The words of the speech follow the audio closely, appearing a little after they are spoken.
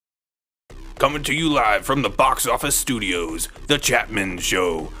coming to you live from the Box Office Studios, The Chapman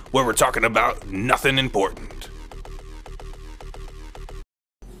Show, where we're talking about nothing important.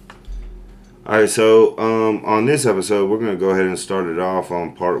 Alright, so on this episode, we're going to go ahead and start it off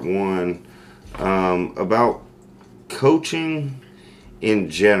on part one about coaching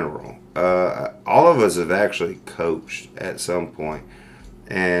in general. All of us have actually coached at some point.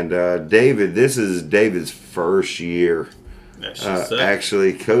 And David, this is David's first year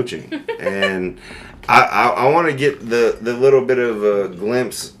actually coaching. And I want to get the little bit of a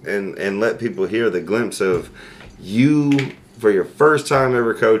glimpse and let people hear the glimpse of you for your first time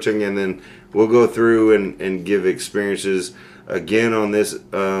ever coaching, and then we'll go through and give experiences. Again, on this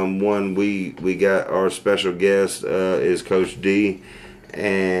one, we got our special guest is Coach D,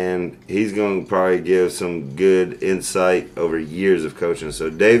 and he's going to probably give some good insight over years of coaching. So,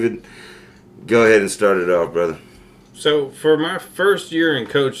 David, go ahead and start it off, brother. So, for my first year in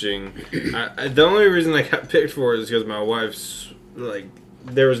coaching, the only reason I got picked for it is because my wife's, like,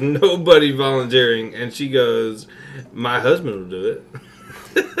 there was nobody volunteering, and she goes, my husband will do it.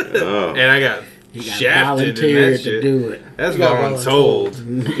 Oh. And I got shafted in that shit. To do it. That's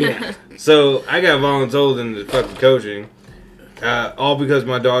voluntold. Yeah. So I got voluntold into fucking coaching, all because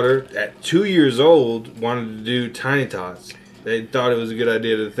my daughter, at 2 years old, wanted to do Tiny Tots. They thought it was a good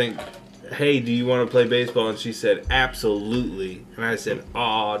idea to think, hey, do you want to play baseball? And she said, absolutely. And I said,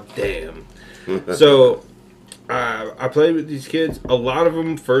 aw, damn. So I played with these kids. A lot of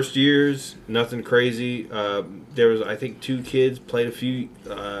them first years, nothing crazy. There was, I think, 2 kids played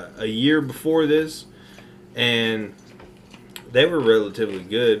a year before this, and they were relatively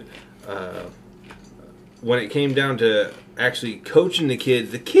good. When it came down to actually coaching the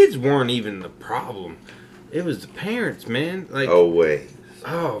kids weren't even the problem. It was the parents, man. Like,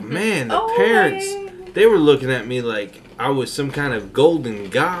 oh man, the parents. They were looking at me like I was some kind of golden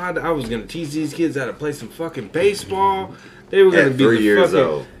god. I was going to teach these kids how to play some fucking baseball. They were going to be 3 years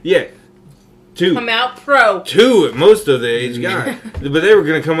old. Yeah. 2. Come out pro. 2 at most of the age guy. But they were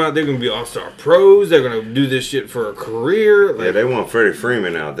going to come out. They're going to be all-star pros. They're going to do this shit for a career. Like, yeah, they want Freddie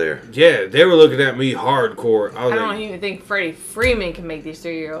Freeman out there. Yeah, they were looking at me hardcore. I don't even think Freddie Freeman can make these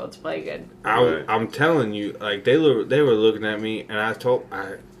 3-year-olds play good. I'm telling you, like, they were looking at me, and I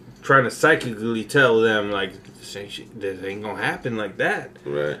trying to psychically tell them, like, this ain't gonna happen like that.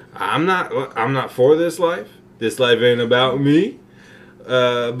 Right. I'm not for this life. This life ain't about me.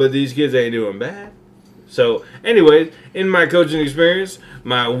 But these kids ain't doing bad. So, anyways, in my coaching experience,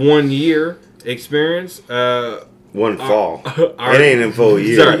 my 1 year experience, one fall. It ain't in full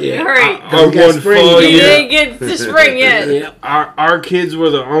year. Sorry, yeah. Right. Our one fall year. You year. didn't get to spring yet. Yeah. Our kids were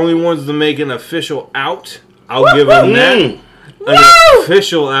the only ones to make an official out. I'll give them that. An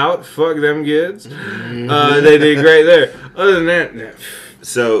official out. Fuck them kids. They did great there. Other than that,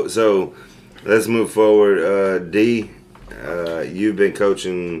 So let's move forward. D, you've been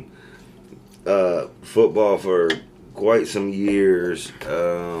coaching football for quite some years,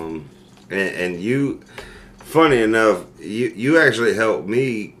 and you, funny enough, you actually helped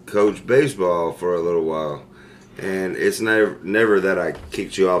me coach baseball for a little while, and it's never that I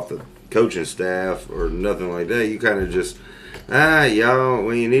kicked you off the coaching staff or nothing like that. You kind of just, y'all,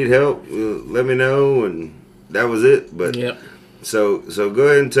 when you need help, let me know, and that was it. But yep. So go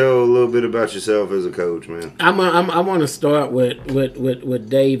ahead and tell a little bit about yourself as a coach, man. I want to start with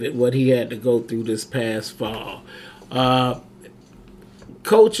David, what he had to go through this past fall.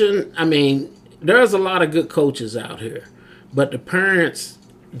 Coaching, I mean, there's a lot of good coaches out here, but the parents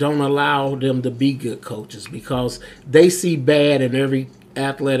don't allow them to be good coaches because they see bad in every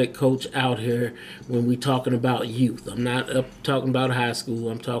athletic coach out here when we talking about youth. I'm not talking about high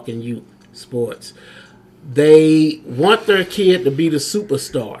school. I'm talking youth sports. They want their kid to be the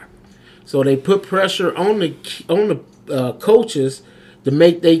superstar, so they put pressure on the coaches to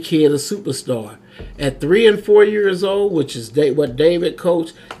make their kid a superstar. At 3 and 4 years old, which is what David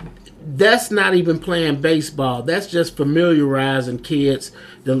coached, that's not even playing baseball. That's just familiarizing kids,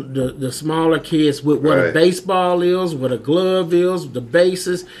 the smaller kids, with what a baseball is, what a glove is, the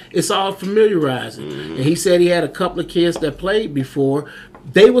bases. It's all familiarizing. Mm-hmm. And he said he had a couple of kids that played before.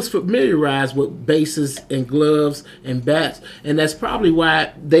 They was familiarized with bases and gloves and bats, and that's probably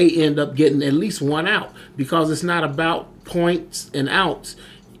why they end up getting at least one out, because it's not about points and outs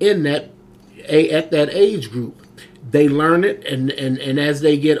in that at that age group. They learn it, and as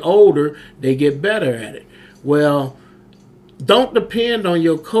they get older, they get better at it. Well, don't depend on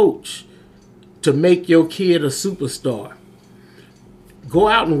your coach to make your kid a superstar. Go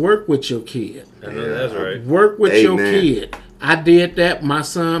out and work with your kid. I know that's right. Work with your kid. I did that. My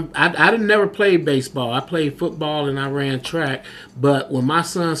son, I didn't never play baseball. I played football and I ran track. But when my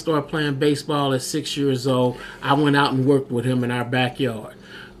son started playing baseball at 6 years old, I went out and worked with him in our backyard.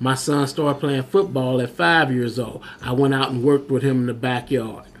 My son started playing football at 5 years old. I went out and worked with him in the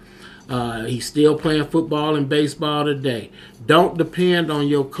backyard. He's still playing football and baseball today. Don't depend on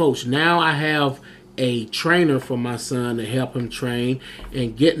your coach. Now I have a trainer for my son to help him train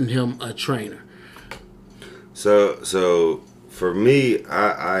and getting him a trainer. So for me,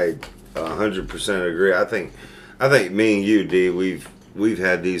 I 100% agree. I think me and you, D, we've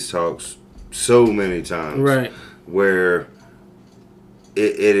had these talks so many times, Right. where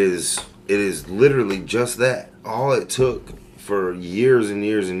it is literally just that. All it took for years and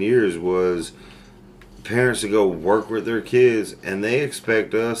years and years was parents to go work with their kids, and they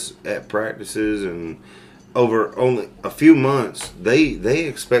expect us at practices and over only a few months, they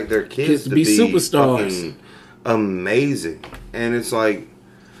expect their kids to be superstars, fucking amazing. And it's like,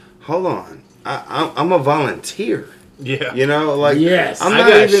 hold on, I'm a volunteer. Yeah. You know, like, Yes. I'm I not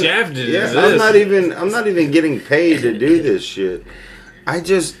got even shafted yeah, as I'm not even getting paid to do this shit. I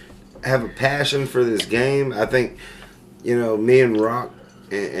just have a passion for this game. I think, you know, me and Rock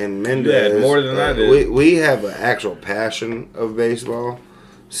and Mendez, Yeah, more than I did. we have an actual passion of baseball.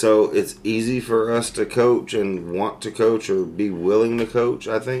 So it's easy for us to coach and want to coach or be willing to coach,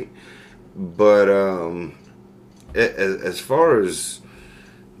 I think. But as far as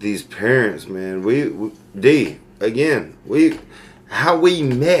these parents, man, how we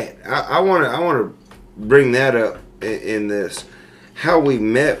met. I want to bring that up in this. How we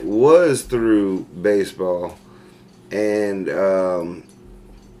met was through baseball, and I'm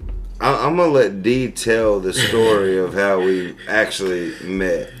gonna let D tell the story of how we actually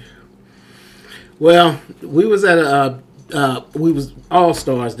met. Well, we was at we was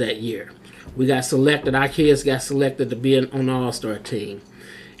All-Stars that year. We got selected. Our kids got selected to be on the All-Star team.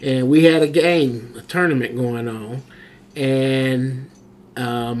 And we had a tournament going on. And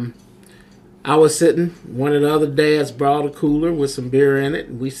I was sitting. One of the other dads brought a cooler with some beer in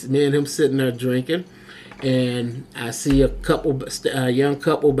it. Me and him sitting there drinking. And I see a young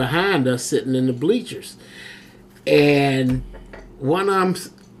couple behind us sitting in the bleachers. And one of them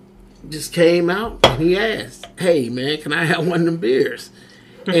just came out and he asked, "Hey man, can I have one of them beers?"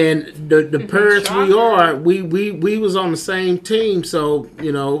 And the parents we was on the same team, so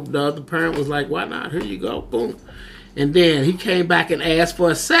you know the other parent was like, "Why not? Here you go, boom." And then he came back and asked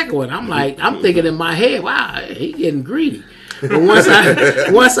for a second one. I'm thinking in my head, wow, he getting greedy. But once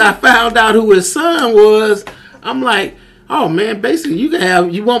I found out who his son was, I'm like, oh man, basically you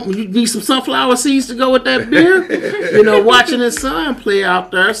need some sunflower seeds to go with that beer. You know, watching his son play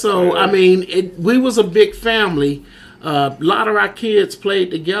out there. So I mean, we was a big family. A lot of our kids played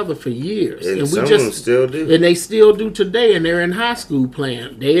together for years, And we some of them still do. and they still do today. And they're in high school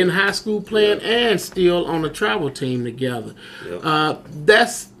playing. They in high school playing and still on a travel team together. Yep.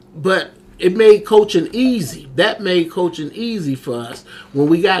 But it made coaching easy. That made coaching easy for us. When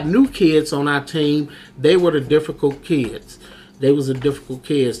we got new kids on our team, they were the difficult kids. They was the difficult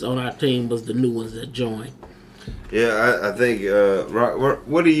kids on our team was the new ones that joined. Yeah, I think, Rock,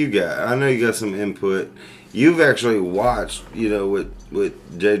 what do you got? I know you got some input. You've actually watched, you know, with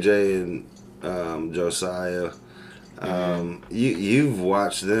JJ and Josiah. You've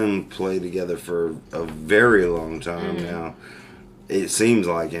watched them play together for a very long time now. It seems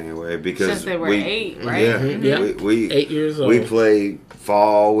like anyway, because Since they were 8, right? Yeah, Yeah. we 8 years old. We play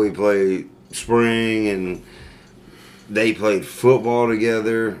fall, we play spring, and they played football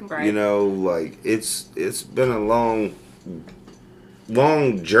together. Right. You know, like it's been a long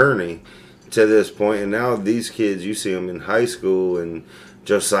journey to this point, and now these kids, you see them in high school, and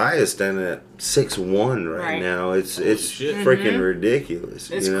Josiah's standing at 6'1" right now. It's freaking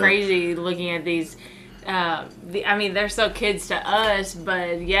ridiculous. It's crazy looking at these. I mean, they're still kids to us,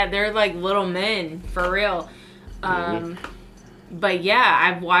 but yeah, they're like little men for real. But yeah,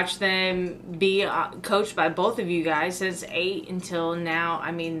 I've watched them be coached by both of you guys since 8 until now.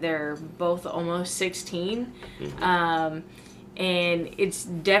 I mean, they're both almost 16. And it's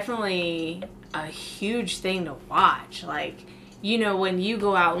definitely a huge thing to watch. Like, you know, when you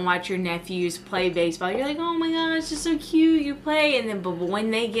go out and watch your nephews play baseball, you're like, oh my God, it's just so cute, you play. And then, but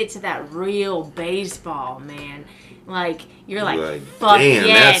when they get to that real baseball, man, like, you're like fuck damn,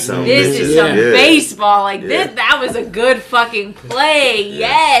 yes, this is some baseball. Like, that was a good fucking play.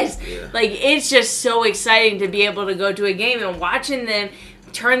 Yes. Like, it's just so exciting to be able to go to a game and watching them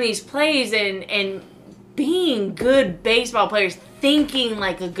turn these plays and being good baseball players, thinking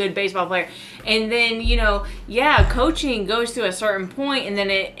like a good baseball player. And then, coaching goes to a certain point, and then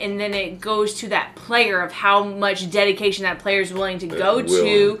it goes to that player of how much dedication that player is willing to go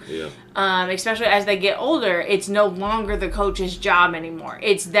to. Yeah. Especially as they get older, it's no longer the coach's job anymore.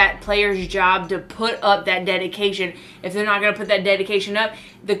 It's that player's job to put up that dedication. If they're not going to put that dedication up,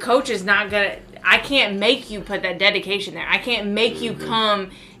 the coach is not going to. I can't make you put that dedication there. I can't make you come,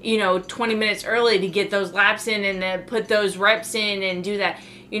 20 minutes early to get those laps in and then put those reps in and do that.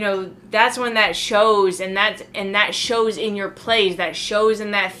 That's when that shows, and that shows in your plays, that shows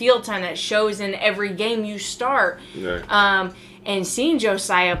in that field time, that shows in every game you start. Right. And seeing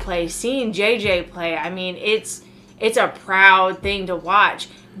Josiah play, seeing JJ play, I mean, it's a proud thing to watch.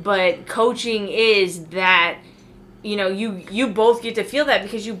 But coaching is that, you both get to feel that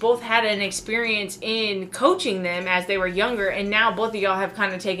because you both had an experience in coaching them as they were younger, and now both of y'all have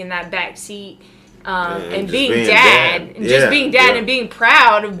kind of taken that back seat. And being dad. And just being dad and being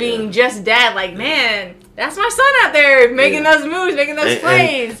proud of being just dad. Like, man, that's my son out there making those moves, making those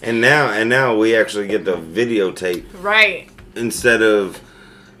plays. And now we actually get the videotape. Right. Instead of,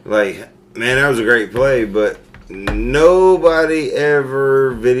 like, man, that was a great play, but nobody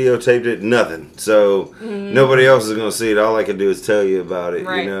ever videotaped it, nothing. So nobody else is going to see it. All I can do is tell you about it,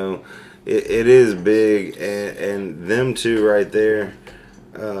 right. It is big, and them two right there.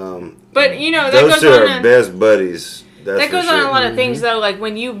 But that those goes two on are best buddies. That goes on a lot of things though. Like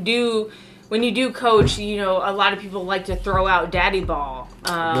when you do coach, a lot of people like to throw out daddy ball.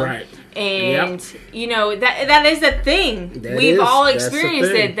 Right. And that is the thing. We've all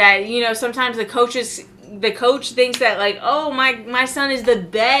experienced it. That sometimes the coach thinks that like, oh, my son is the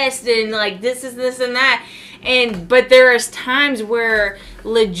best and like this is this and that. But there is times where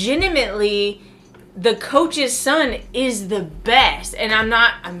legitimately the coach's son is the best, and I'm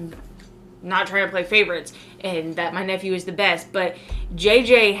not trying to play favorites, and that my nephew is the best, but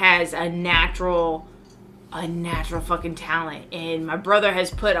JJ has a natural fucking talent, and my brother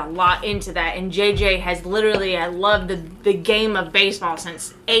has put a lot into that, and JJ has literally, I love the game of baseball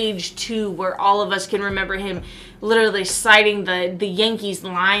since age 2, where all of us can remember him literally sighting the Yankees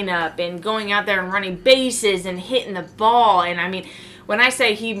lineup and going out there and running bases and hitting the ball. And I mean, when I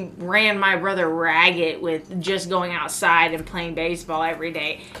say he ran my brother ragged with just going outside and playing baseball every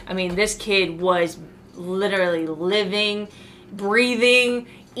day, I mean, this kid was literally living, breathing,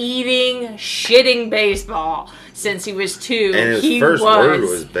 eating, shitting baseball since he was 2. And his first word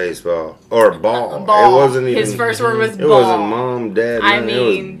was baseball. Or ball. Ball. It wasn't even... His first word was ball. It wasn't mom, dad, I nothing.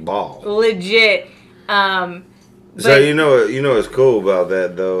 mean, it was ball. Legit. So you know what's cool about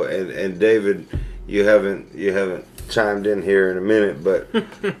that though, and David, you haven't chimed in here in a minute, but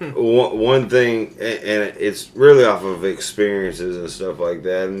one thing, and it's really off of experiences and stuff like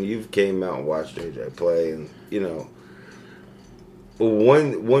that, and you've came out and watched JJ play, and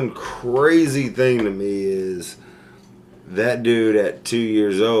one crazy thing to me is that dude at 2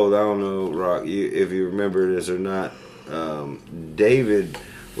 years old. I don't know, Rock, if you remember this or not. David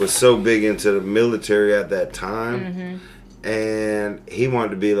was so big into the military at that time, and he wanted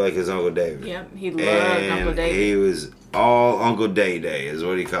to be like his Uncle David. Yep, he loved Uncle David. He was all Uncle Day Day is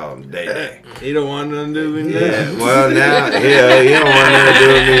what he called him, Day Day. He don't want nothing to do with me. Yeah, well now, he don't want nothing to do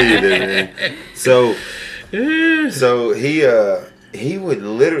with me either, man. So he would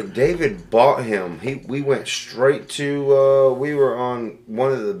literally, David bought him. We went straight to, we were on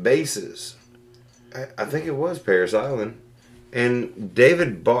one of the bases. I think it was Paris Island. And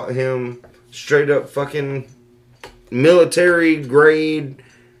David bought him straight up fucking military grade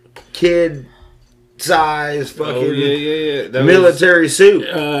kid size fucking military suit.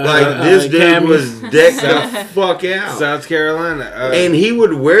 This dude was decked the fuck out. South Carolina. And he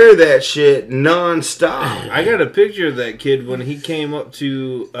would wear that shit nonstop. I got a picture of that kid when he came up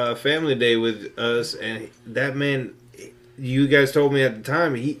to Family Day with us, and that man, you guys told me at the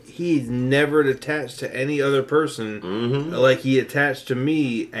time, he's never attached to any other person like he attached to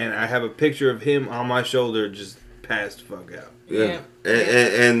me, and I have a picture of him on my shoulder just passed the fuck out. Yeah.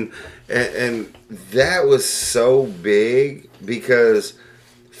 And that was so big because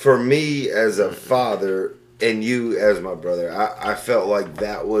for me as a father and you as my brother, I felt like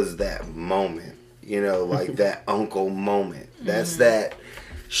that was that moment, like that uncle moment. That's that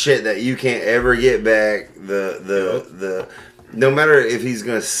shit that you can't ever get back. The no matter if he's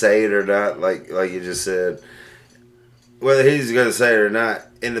gonna say it or not, like you just said, whether he's gonna say it or not,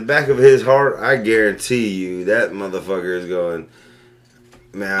 in the back of his heart, I guarantee you that motherfucker is going,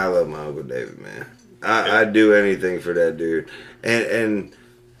 man, I love my Uncle David, man. I'd do anything for that dude. And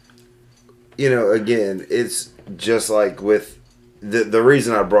again, it's just like with the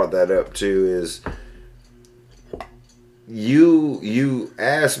reason I brought that up too is you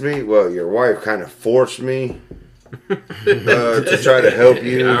asked me. Well, your wife kind of forced me to try to help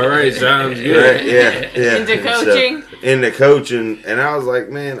you. All right, sounds good. Right? Yeah. Into coaching? So, into coaching, and I was like,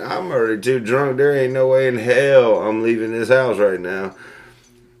 man, I'm already too drunk. There ain't no way in hell I'm leaving this house right now.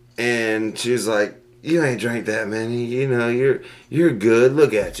 And she's like, you ain't drank that many. You know, you're good.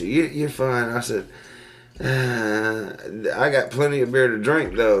 Look at you. You're fine. I said, I got plenty of beer to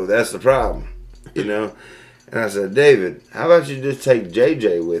drink, though. That's the problem. You know? And I said, David, how about you just take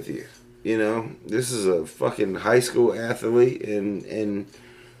JJ with you? You know, this is a fucking high school athlete, and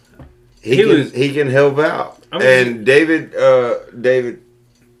he can help out. And David,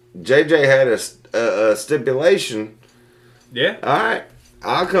 JJ had a stipulation. Yeah. All right,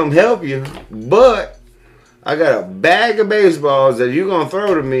 I'll come help you, but I got a bag of baseballs that you're gonna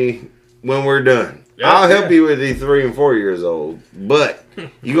throw to me when we're done. I'll help you with these 3 and 4 years old, but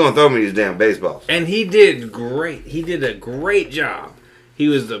you're gonna throw me these damn baseballs. And he did great. He did a great job. He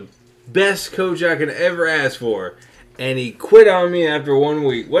was the best coach I could ever ask for, and he quit on me after 1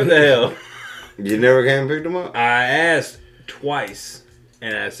 week. What the hell? You never came and picked him up? I asked twice,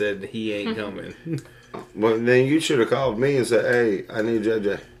 and I said he ain't coming. Well, then you should have called me and said, hey, I need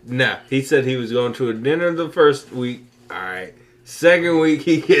JJ. Nah, he said he was going to a dinner the first week. All right. Second week,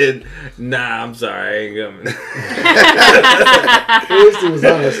 he said, nah, I'm sorry, I ain't coming. At least it was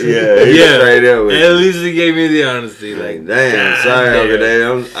honest. Yeah, he straight up with at least he gave me the honesty. Like, damn, sorry, Uncle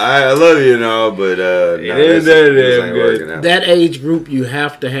Dave. I love you and all, but no, this ain't working out. That age group, you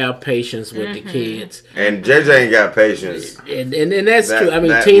have to have patience with the kids. And JJ ain't got patience. And that's true. I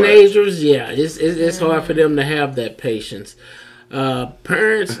mean, teenagers, it's hard for them to have that patience.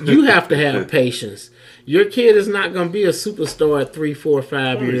 Parents, you have to have patience. Your kid is not going to be a superstar at 3, 4,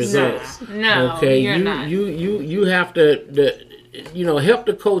 5 years old. No, okay, you're not. You have to help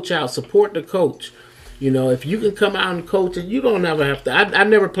the coach out, support the coach. You know, if you can come out and coach it, you don't ever have to. I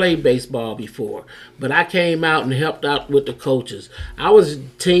never played baseball before, but I came out and helped out with the coaches. I was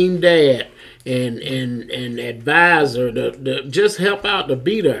team dad and advisor to just help out to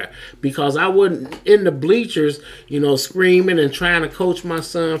be there, because I wasn't in the bleachers, screaming and trying to coach my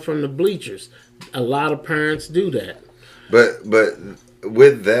son from the bleachers. A lot of parents do that. But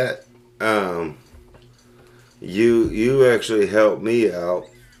with that, you actually helped me out,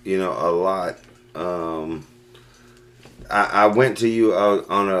 a lot. I went to you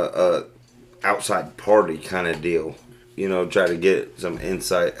on a outside party kind of deal, try to get some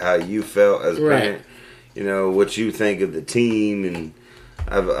insight how you felt as a parent, what you think of the team, and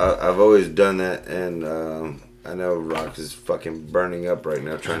I've always done that, and I know Rox is fucking burning up right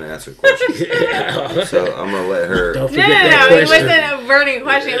now trying to ask a question. So I'm going to let her. Don't No, forget that it question. wasn't a burning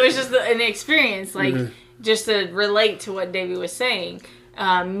question. It was just an experience, just to relate to what Davey was saying.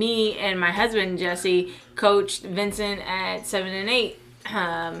 Me and my husband, Jesse, coached Vincent at 7 and 8.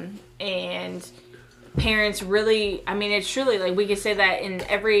 And parents really, it's truly, like, we could say that in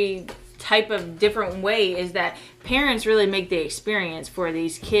every type of different way, is that parents really make the experience for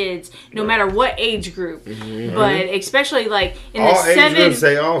these kids, no matter what age group. But especially like in all the 7, age groups,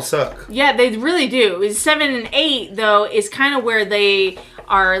 they all suck. Yeah, they really do. 7 and 8 though is kind of where they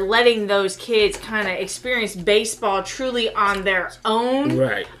are letting those kids kind of experience baseball truly on their own,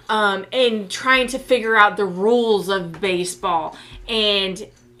 Right. And trying to figure out the rules of baseball. And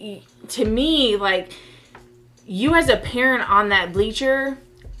to me, like, you as a parent on that bleacher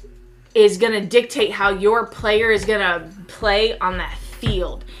is going to dictate how your player is going to play on that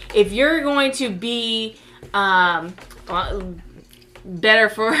field. If you're going to be better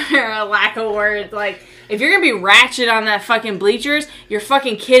for a lack of words, like, if you're going to be ratchet on that fucking bleachers, your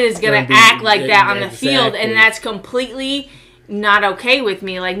fucking kid is going to act like that on the field, and that's completely not okay with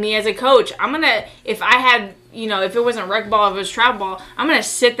me. Like, me as a coach, I'm going to, if I had, if it wasn't rec ball, if it was travel ball, I'm going to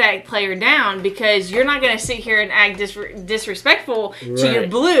sit that player down, because you're not going to sit here and act disrespectful to your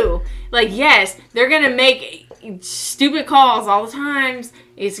blue. Like, yes, they're going to make stupid calls all the times.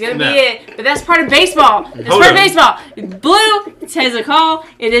 It's going to be it. But that's part of baseball. That's part of baseball. Blue says a call.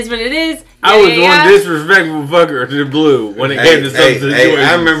 It is what it is. I was one disrespectful fucker to the blue when it came to some situations.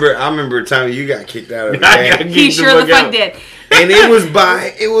 I remember a time you got kicked out of the game. He sure the fuck did. And it was by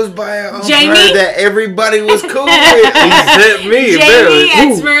an umpire Jamie? that everybody was cool with. He sent me. Jamie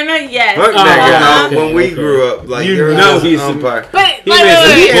at Smyrna, yes. Fuck that guy. When we grew up, like, he's an umpire. But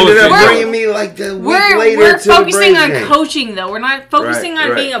He ended up we're- bringing me like the week later We're to the focusing on Braves game. coaching, though. We're not focusing on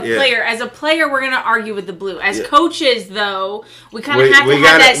Right, being a yeah. player. As a player, we're going to argue with the blue. As coaches, though, we kind of have to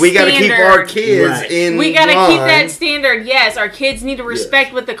have that We got to standard. keep our kids in We got to line. keep that standard. Yes, our kids need to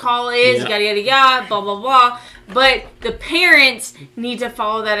respect what the call is, yada, yada, yada, blah, blah, blah. But the parents need to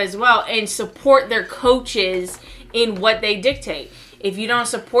follow that as well and support their coaches in what they dictate. If you don't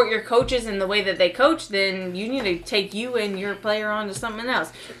support your coaches in the way that they coach, then you need to take you and your player on to something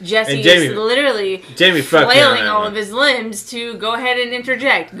else. Jesse is literally flailing all of his limbs to go ahead and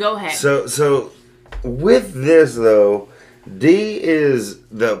interject. Go ahead. So with this though, D is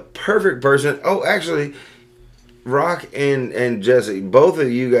the perfect person. Oh, actually, Rock and Jesse, both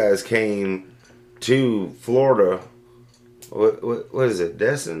of you guys came to Florida. What is it?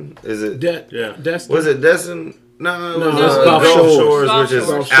 Destin? Is it? Destin. Was it Destin? No, it was Gulf Shores, Gulf which is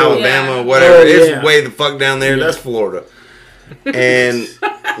Shores. Alabama, whatever. Oh, It's yeah. way the fuck down there. Yeah. That's Florida. And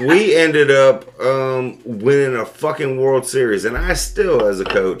we ended up winning a fucking World Series. And I still, as a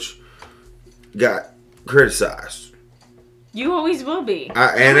coach, got criticized. You always will be.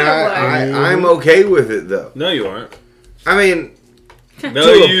 I'm okay with it, though. No, you aren't. I mean, No,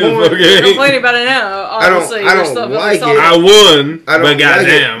 To a you point. fucking You're ain't. complaining about it now. Obviously, I you're don't still like salty. it. I won, I don't but like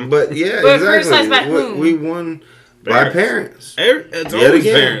goddamn. it. But yeah, But exactly. criticized by whom? We won by parents. It's Yet always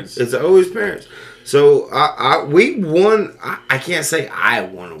again, parents. It's always parents. So we won. I can't say I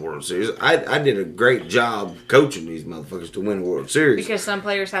won a World Series. I did a great job coaching these motherfuckers to win a World Series. Because some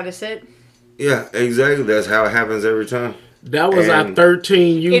players had to sit. Yeah, exactly. That's how it happens every time. That was our And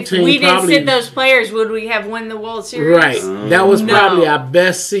 13U If team. we didn't probably, sit those players, would we have won the World Series? Right. That was No. probably our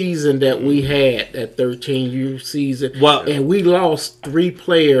best season that we had, that 13U season. Well- and we lost 3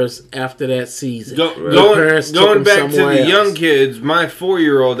 players after that season. Going parents took going them back to somewhere the else. young kids, my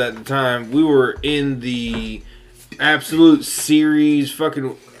 4-year-old at the time, we were in the absolute series,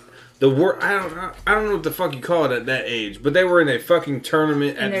 fucking the I don't know what the fuck you call it at that age, but they were in a fucking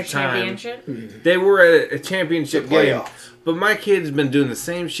tournament In at their the time. championship? They were at a championship The game. playoffs. But my kid's been doing the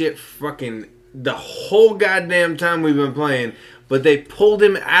same shit fucking the whole goddamn time we've been playing. But they pulled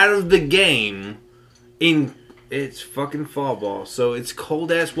him out of the game it's fucking fall ball, so it's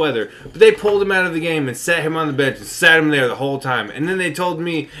cold ass weather. But they pulled him out of the game and sat him on the bench and sat him there the whole time. And then they told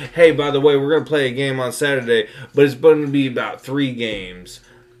me, hey, by the way, we're going to play a game on Saturday, but it's going to be about 3 games.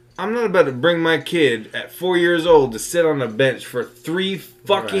 I'm not about to bring my kid at 4 years old to sit on a bench for 3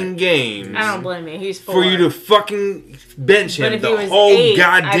 fucking games. I don't blame you. He's 4. For you to fucking bench But him if he the was whole 8,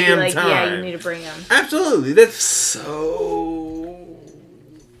 goddamn I'd be like, time. yeah, you need to bring him. Absolutely. That's so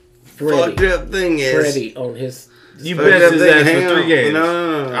Fucked up thing is, Freddie on his. you Fucked bench up his thing, ass hang for 3 on. games.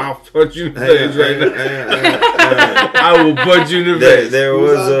 No. I'll put you in the Hang face right now. on. I will put you in the There, face. there Who's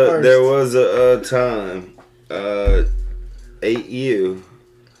was on a first? there was a time, 8U.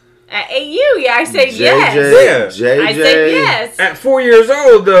 At AU, yeah, I said yes. Yeah. JJ. I said yes. At 4 years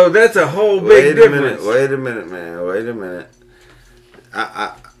old, though, that's a whole big difference. Wait a minute, man. Wait a minute.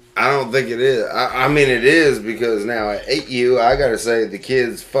 I don't think it is. I mean, it is because now at 8U, I gotta say the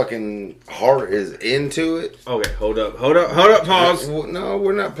kid's fucking heart is into it. Okay, hold up, pause. No,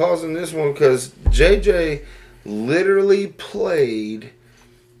 we're not pausing this one because JJ literally played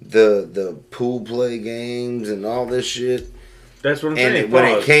the pool play games and all this shit. That's what I'm And saying. when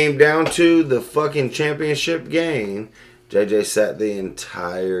it Pause. came down to the fucking championship game, JJ sat the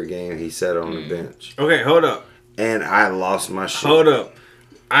entire game. He sat on the bench. Okay, hold up. And I lost my shit. Hold up.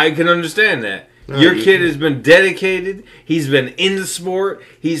 I can understand that. No, Your you- kid has been dedicated. He's been in the sport.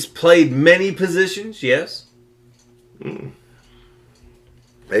 He's played many positions, yes?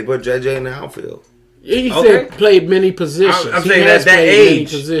 They put JJ in the outfield. He Okay. said played many positions. I'm He saying has at that played many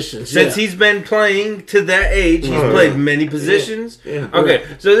age. positions. Since yeah. he's been playing to that age, he's played many positions. Yeah. Okay,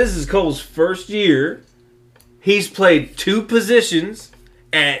 so this is Cole's first year. He's played 2 positions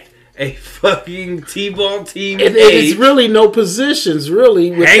at a fucking T-ball team And age. it's really no positions, really,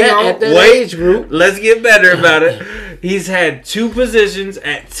 with Hang that, on, at that wait. age group. Let's get better about it. He's had 2 positions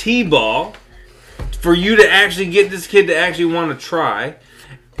at T-ball. For you to actually get this kid to actually want to try,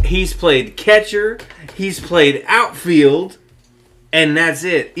 he's played catcher, he's played outfield, and that's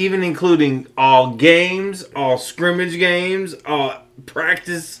it. Even including all games, all scrimmage games, all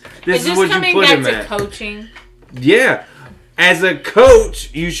practice. This Is is this what you coming put back him to at. coaching? Yeah. As a coach,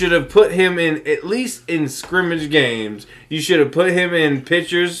 you should have put him in, at least in scrimmage games, you should have put him in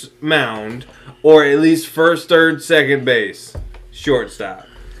pitcher's mound, or at least first, third, second base, shortstop.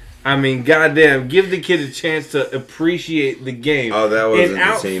 I mean, goddamn, give the kid a chance to appreciate the game. Oh, that wasn't in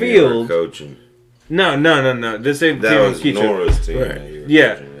the team you were outfield. coaching. No. This ain't the That team I'm was teaching. Nora's team. Right. that you were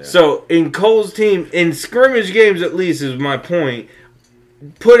Yeah. coaching, So in Cole's team, in scrimmage games at least is my point.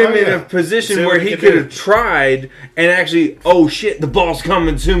 Put him Oh, in yeah. a position See where what he he could can have tried and actually, oh shit, the ball's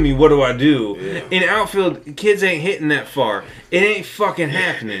coming to me. What do I do? Yeah. In outfield, kids ain't hitting that far. It ain't fucking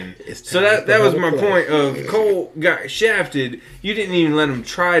happening. So time that for was her to my play. point of Cole got shafted. You didn't even let him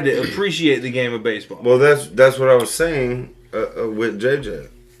try to appreciate the game of baseball. Well, that's what I was saying with JJ.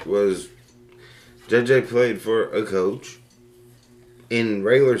 Was JJ played for a coach. In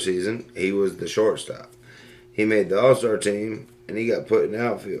regular season, he was the shortstop. He made the All-Star team, and he got put in the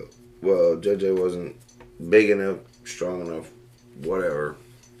outfield. Well, JJ wasn't big enough, strong enough, whatever.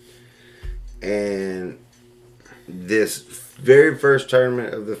 And this very first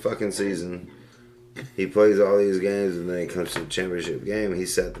tournament of the fucking season, he plays all these games, and then he comes to the championship game. He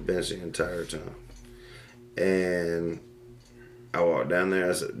sat the bench the entire time. And I walked down there.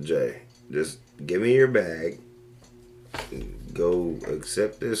 I said, Jay, just give me your bag. Go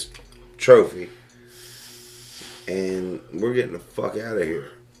accept this trophy. And we're getting the fuck out of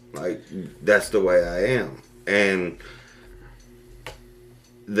here. Like, that's the way I am. And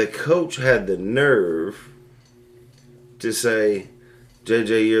the coach had the nerve to say,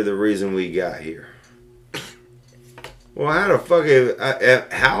 JJ, you're the reason we got here. Well, how the fuck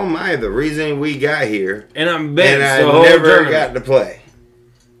how am I the reason we got here? And I'm benched and I the whole never tournament. got to play.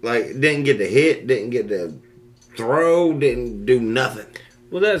 Like, didn't get to hit, didn't get to throw, didn't do nothing.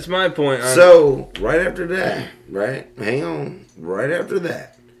 Well, that's my point. So, right after that, right? Hang on. Right after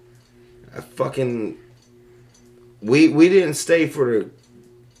that, we didn't stay for the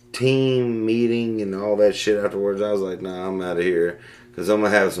team meeting and all that shit afterwards. I was like, nah, I'm out of here. Because I'm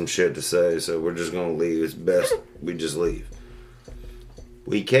going to have some shit to say, so we're just going to leave. It's best we just leave.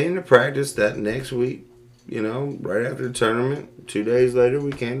 We came to practice that next week, right after the tournament. 2 days later,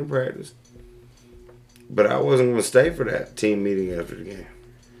 we came to practice. But I wasn't going to stay for that team meeting after the game.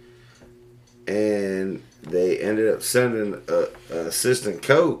 And they ended up sending an assistant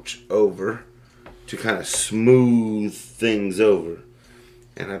coach over to kind of smooth things over.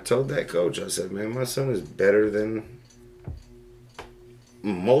 And I told that coach, I said, man, my son is better than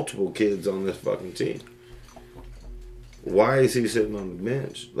multiple kids on this fucking team. Why is he sitting on the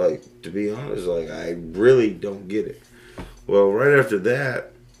bench? Like, to be honest, I really don't get it. Well, right after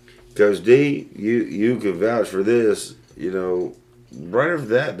that, Coach D, you can vouch for this, right after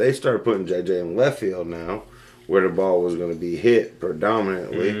that, they started putting JJ in left field now, where the ball was going to be hit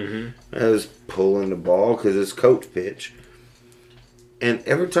predominantly. Mm-hmm. I was pulling the ball because it's coach pitch. And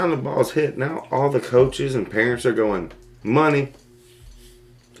every time the ball's hit, now all the coaches and parents are going, money.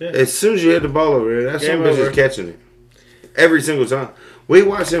 Yeah. As soon as you hit the ball over there, that son of a bitch is catching it. Every single time. We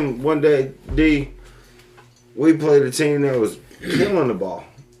watched him one day, D. We played a team that was killing the ball.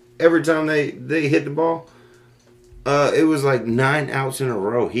 Every time they hit the ball, it was like 9 outs in a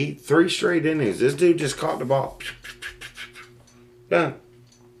row. 3 straight innings. This dude just caught the ball. Done.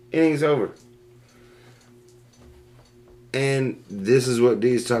 Innings over. And this is what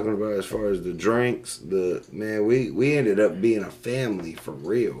D's talking about as far as the drinks. We ended up being a family for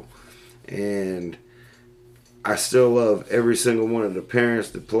real. And I still love every single one of the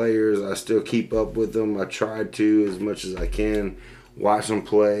parents, the players. I still keep up with them. I try to as much as I can. Watch them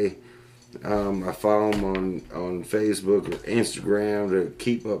play. I follow them on Facebook or Instagram to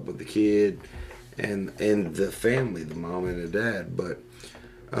keep up with the kid and the family, the mom and the dad. But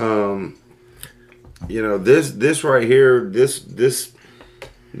this right here, this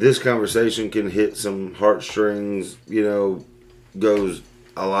conversation can hit some heartstrings. Goes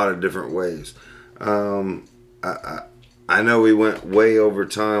a lot of different ways. I know we went way over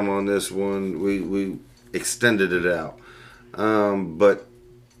time on this one. We extended it out. But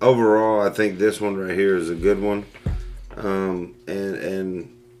overall, I think this one right here is a good one.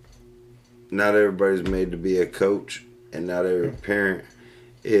 And not everybody's made to be a coach, and not every parent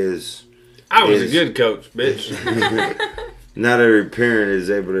is. I was a good coach, bitch. Not every parent is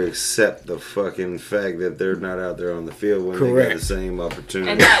able to accept the fucking fact that they're not out there on the field when they got the same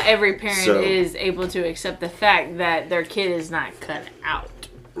opportunity. And not every parent is able to accept the fact that their kid is not cut out.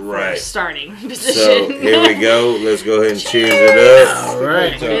 Right. Starting position. So here we go. Let's go ahead and cheers it up. All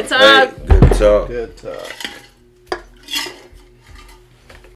right. Good talk. Hey, good talk. Good talk.